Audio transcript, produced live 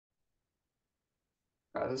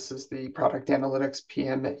This is the Product Analytics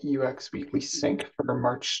PM at UX Weekly Sync for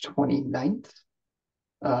March 29th.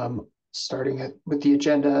 Starting with the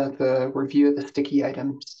agenda, the review of the sticky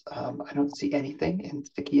items. I don't see anything in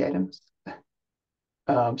sticky items.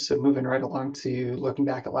 So moving right along to looking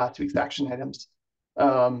back at last week's action items.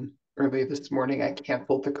 Early this morning, I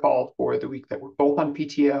canceled the call for the week that we're both on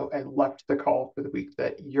PTO. I left the call for the week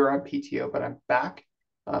that you're on PTO, but I'm back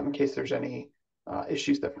in case there's any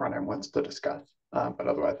issues that front end wants to discuss. But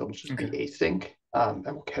otherwise, it'll just be Okay. async, and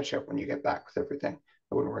we'll catch up when you get back with everything.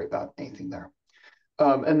 I wouldn't worry about anything there.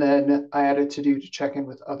 And then I added to do to check in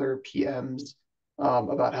with other PMs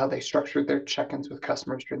about how they structured their check-ins with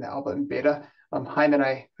customers during the alpha and beta. Haim and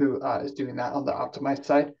I, who is doing that on the optimized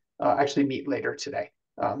side, actually meet later today.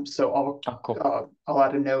 So Oh, cool. I'll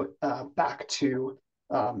add a note back to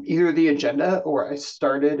either the agenda, or I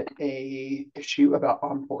started a issue about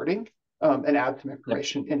onboarding and add some Yeah.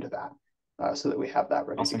 information into that so that we have that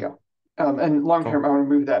ready to Awesome. go. And long term, Cool. I want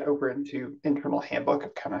to move that over into internal handbook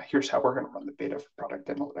of kind of here's how we're going to run the beta for product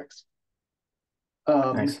analytics.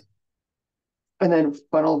 Um, Nice. and then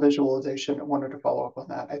funnel visualization, I wanted to follow up on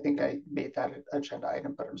that. I think I made that an agenda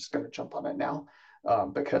item, but I'm just going to jump on it now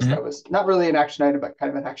because that Hmm. was not really an action item, but kind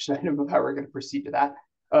of an action item of how we're going to proceed to that.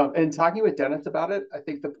 And talking with Dennis about it, I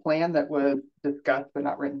think the plan that was discussed but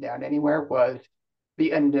not written down anywhere was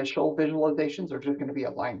the initial visualizations are just going to be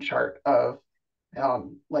a line chart of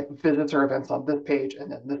like visits or events on this page,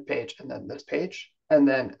 and then this page, and then this page. And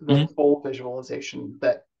then the Hmm. full visualization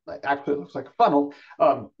that like actually looks like a funnel,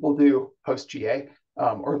 we'll do post GA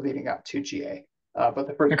or leading up to GA. But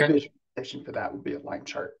the first Okay. visualization for that would be a line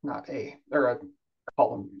chart, not a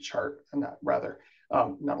column chart, and that rather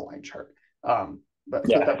not a line chart. But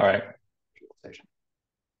so Yeah. that's All right. visualization.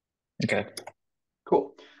 Okay.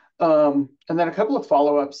 Cool. And then a couple of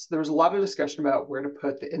follow-ups. There was a lot of discussion about where to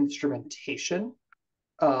put the instrumentation.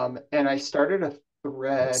 And I started a Yes.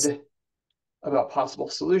 thread about possible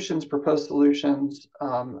solutions, proposed solutions.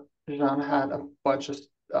 Jean had a bunch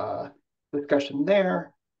of discussion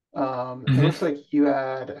there. It Hmm. looks like you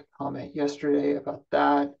had a comment yesterday about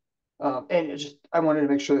that. And I wanted to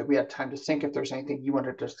make sure that we had time to sync if there's anything you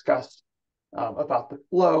wanted to discuss about the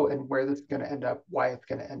flow and where this is going to end up, why it's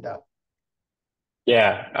going to end up.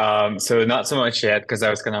 Yeah. So not so much yet because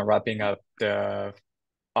I was kind of wrapping up the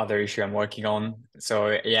other issue I'm working on.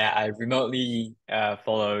 So yeah, I remotely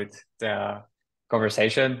followed the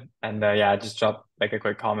conversation and yeah, I just dropped like a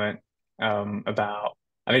quick comment about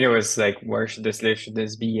I think it was like where should this live? Should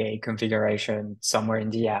this be a configuration somewhere in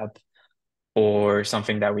the app or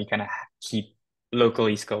something that we kind of keep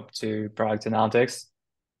locally scoped to product analytics?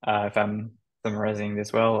 If I'm summarizing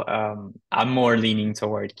this well, I'm more leaning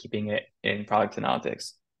toward keeping it in product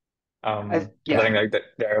analytics. Because I Yeah, think like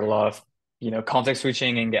there are a lot of, context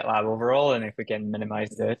switching in GitLab overall, and if we can minimize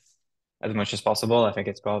this as much as possible, I think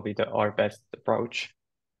it's probably our best approach.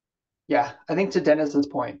 yeah. I think to Dennis's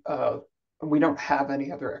point, we don't have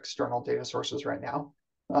any other external data sources right now.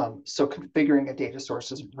 So configuring a data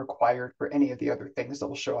source isn't required for any of the other things that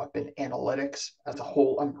will show up in analytics as a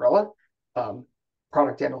whole umbrella. Um,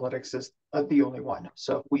 Product analytics is the only one.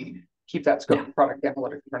 So if we keep that scope Yeah. of product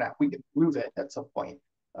analytics for now, we can move it at some point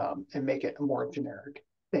and make it a more generic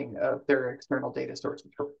thing. There are external data sources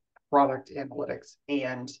for product analytics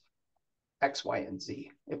and X, Y, and Z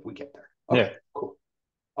if we get there. Okay, Yeah. cool.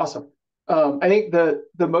 Awesome. I think the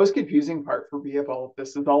most confusing part for me of all of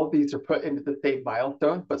this is all of these are put into the same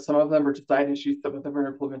milestone, but some of them are design issues, some of them are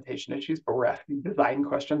implementation issues, but we're asking design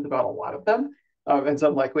questions about a lot of them. And so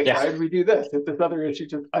I'm like, wait, Yeah. why did we do this? If this other issue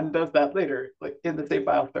just undoes that later, like in the same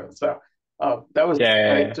milestone. So that was, Yeah. I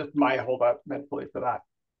Yeah. think, Yeah. just my holdup mentally for that.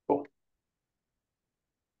 Cool.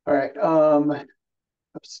 All right.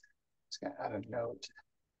 Oops, just gonna add a note.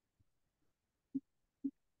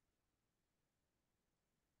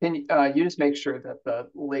 Can you just make sure that the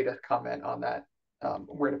latest comment on that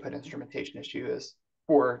where to put instrumentation issue is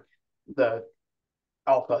for the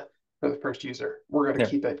alpha for the first user? We're going to Yeah.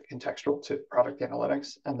 keep it contextual to product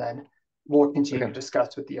analytics, and then we'll continue to Okay.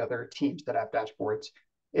 discuss with the other teams that have dashboards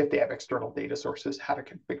if they have external data sources, how to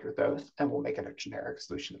configure those, and we'll make it a generic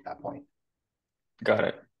solution at that point. Got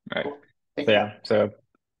it. Right. Cool. So Thank you. yeah. So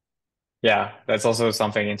yeah, that's also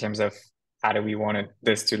something in terms of how do we want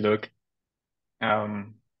this to look.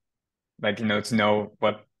 Um, like to know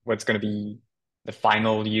what's going to be the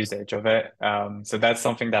final usage of it. So that's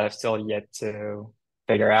something that I've still yet to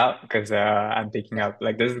figure out because I'm picking Yeah. up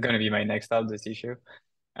like this is going to be my next step, this issue.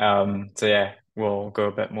 So yeah, we'll go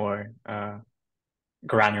a bit more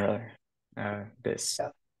granular this. Yeah.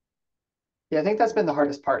 Yeah. I think that's been the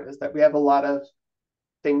hardest part is that we have a lot of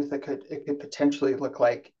things that could it could potentially look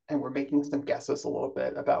like and we're making some guesses a little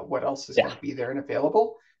bit about what else is going Yeah. to be there and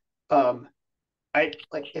available. Um, I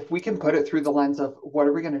like if we can put it through the lens of what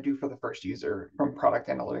are we going to do for the first user from product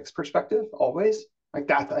analytics perspective, always like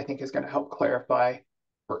that, I think is going to help clarify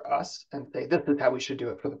for us and say this is how we should do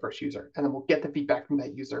it for the first user, and then we'll get the feedback from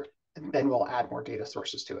that user, and then we'll add more data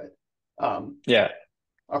sources to it. Um, Yeah.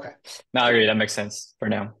 okay, No, I agree. That makes sense for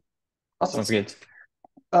now. awesome. Sounds good.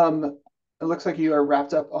 It looks like you are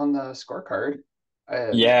wrapped up on the scorecard.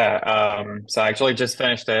 Uh, Yeah, so I actually just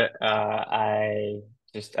finished it. I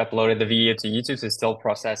just uploaded the video to YouTube, so it's still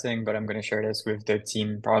processing, but I'm going to share this with the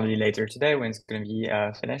team probably later today when it's going to be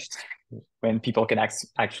finished, when people can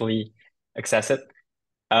actually access it.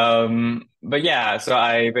 But yeah, so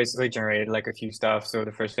I basically generated like a few stuff. So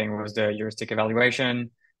the first thing was the heuristic evaluation,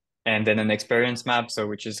 and then an experience map, so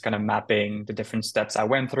which is kind of mapping the different steps I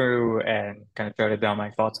went through and kind of jotted down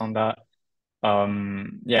my thoughts on that.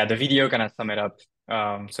 Yeah, the video kind of sum it up.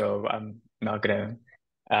 So I'm not gonna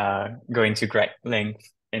go into great length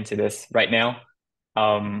into this right now.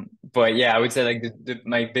 But yeah, I would say like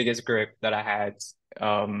my biggest grip that I had,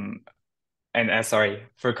 um, and sorry,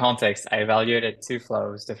 for context, I evaluated two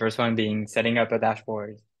flows. The first one being setting up a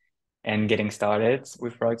dashboard and getting started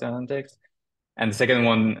with product analytics. And the second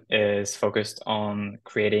one is focused on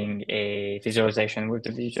creating a visualization with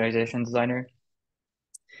the visualization designer.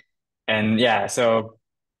 And yeah, so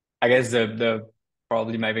I guess the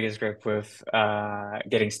probably my biggest grip with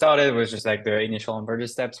getting started was just like the initial onboarding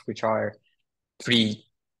steps, which are pretty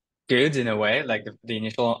good in a way. Like the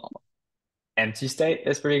initial empty state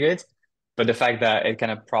is pretty good, but the fact that it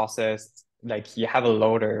kind of processed like you have a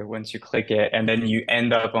loader once you click it, and then you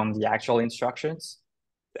end up on the actual instructions.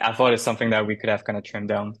 I thought it's something that we could have kind of trimmed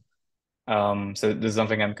down. So there's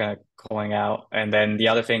something I'm kind of calling out. And then the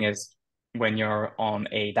other thing is when you're on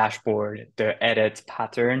a dashboard, the edit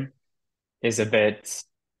pattern is a bit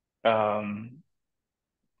um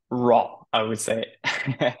raw, I would say,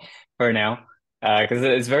 for now. Because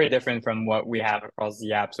it's very different from what we have across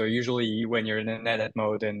the app. So usually when you're in an edit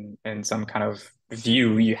mode and in some kind of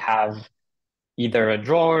view, you have either a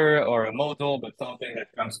drawer or a modal, but something that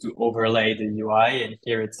comes to overlay the UI, and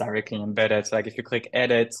here it's directly embedded. So like if you click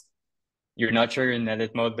edit, you're not sure you're in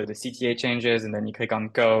edit mode, but the CTA changes, and then you click on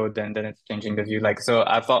code, and then it's changing the view. Like so,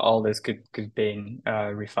 I thought all this could be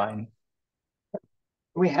refined.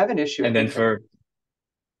 we have an issue, I And then think. for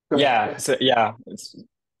Go ahead. yeah, Yeah, so yeah, it's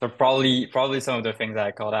so probably some of the things that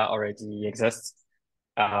I called out already exist.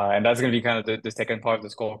 And that's gonna be kind of the second part of the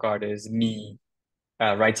scorecard is me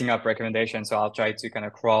writing up recommendations. So I'll try to kind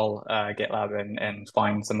of crawl GitLab and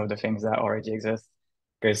find some of the things that already exist.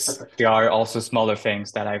 Because perfect. there are also smaller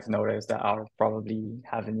things that I've noticed that are probably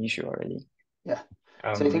have an issue already. Yeah. So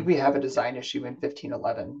I think Um, we have a design issue in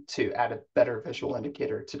 1511 to add a better visual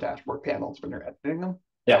indicator to dashboard panels when you're editing them.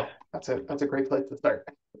 yeah, So that's a great place to start.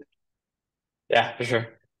 yeah, for sure.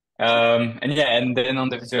 And yeah, and then on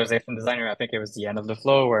the visualization designer, I think it was the end of the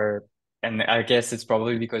flow where, and I guess it's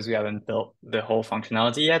probably because we haven't built the whole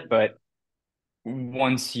functionality yet, but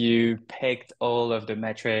once you picked all of the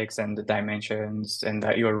metrics and the dimensions and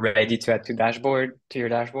that you're ready to add to your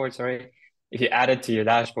dashboard, sorry, if you add it to your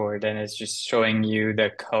dashboard, then it's just showing you the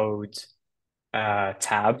code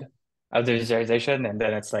tab of the visualization, and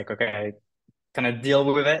then it's like, okay, kind of deal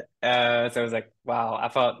with it. So I was like, wow, I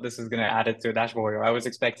thought this was gonna add it to a dashboard, or I was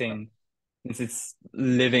expecting, since it's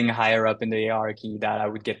living higher up in the hierarchy, that I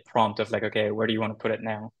would get prompt of like, okay, where do you want to put it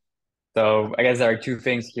now? So I guess there are two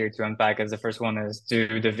things here to unpack. As the first one is,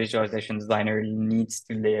 do the visualization designer needs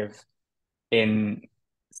to live in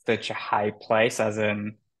such a high place? As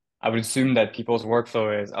in, I would assume that people's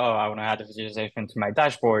workflow is, oh, I want to add the visualization to my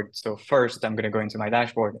dashboard. So first, I'm going to go into my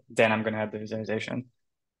dashboard, then I'm going to add the visualization.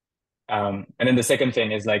 And then the second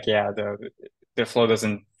thing is like, yeah, the flow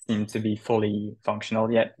doesn't seem to be fully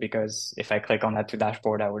functional yet because if I click on that to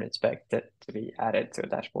dashboard, I would expect it to be added to a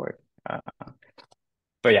dashboard. Uh,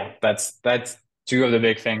 but yeah, that's two of the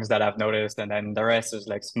big things that I've noticed, and then the rest is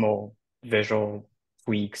like small visual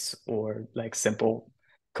tweaks or like simple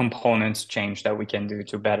components change that we can do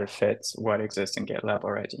to better fit what exists in GitLab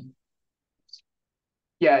already.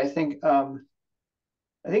 Yeah, I think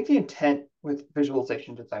the intent with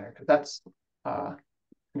visualization designer, because that's uh,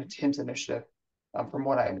 Tim's initiative, from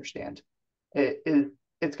what I understand, it is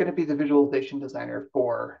it's going to be the visualization designer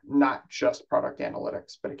for not just product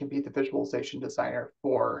analytics, but it can be the visualization designer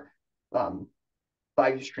for um,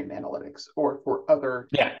 value stream analytics or for other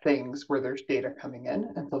Yeah, things where there's data coming in.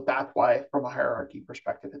 And so that's why, from a hierarchy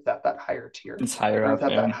perspective, it's at that higher tier it's higher or it's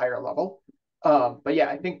up. at that Yeah. higher level. But yeah,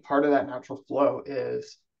 I think part of that natural flow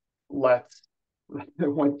is let's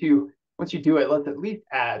once once you do it, let's at least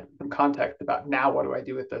add some context about now what do I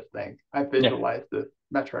do with this thing? I Yeah. visualize the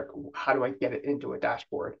metric. How do I get it into a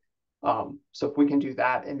dashboard? So if we can do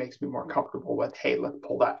that, it makes me more comfortable with, hey, let's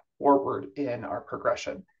pull that forward in our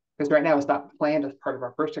progression. Because right now it's not planned as part of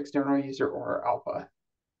our first external user or alpha.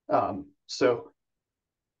 So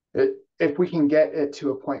if we can get it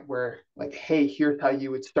to a point where like, hey, here's how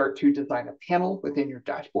you would start to design a panel within your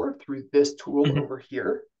dashboard through this tool Mhm. over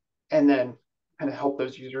here, and then kind of help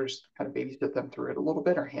those users kind of babysit them through it a little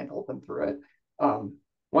bit or handhold them through it. Um,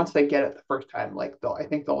 Once they get it the first time, like I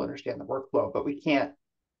think they'll understand the workflow, but we can't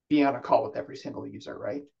be on a call with every single user,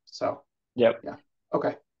 right? So Yep. yeah,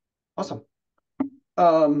 okay, awesome.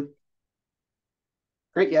 Um,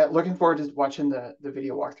 Great, yeah, looking forward to watching the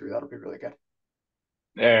video walkthrough. That'll be really good.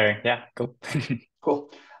 Yeah, cool.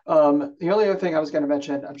 Cool. The only other thing I was going to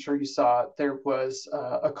mention, I'm sure you saw, there was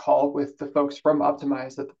a call with the folks from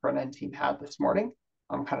Optimize that the front end team had this morning.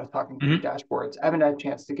 I'm kind of talking through Hmm. dashboards. I haven't had a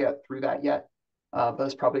chance to get through that yet, but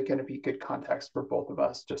it's probably going to be good context for both of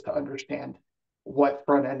us just to understand what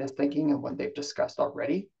front end is thinking and what they've discussed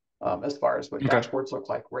already, as far as what Okay. dashboards look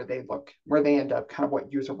like, where they look, where they end up, kind of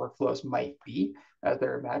what user workflows might be as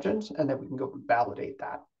they're imagined, and then we can go validate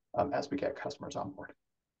that as we get customers on board.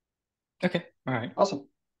 Okay. All right. Awesome.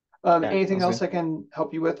 Yeah, Anything sounds else good. I can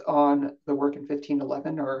help you with on the work in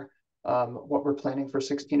 1511 or what we're planning for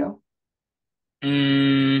 16.0?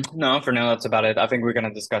 No, for now that's about it. I think we're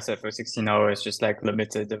gonna discuss it for 16.0. It's just like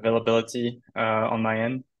limited availability on my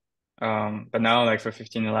end. But now like for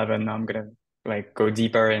 15.11, I'm gonna like go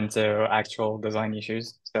deeper into actual design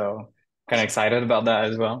issues. So kind of Awesome. excited about that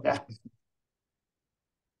as well. Yeah.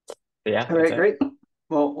 But yeah, All that's right, it. great.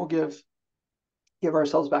 Well, we'll give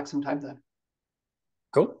ourselves back some time then.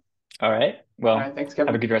 Cool. All right. All Well, right, thanks, have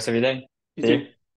a Kevin. good rest of your day. You See you. too.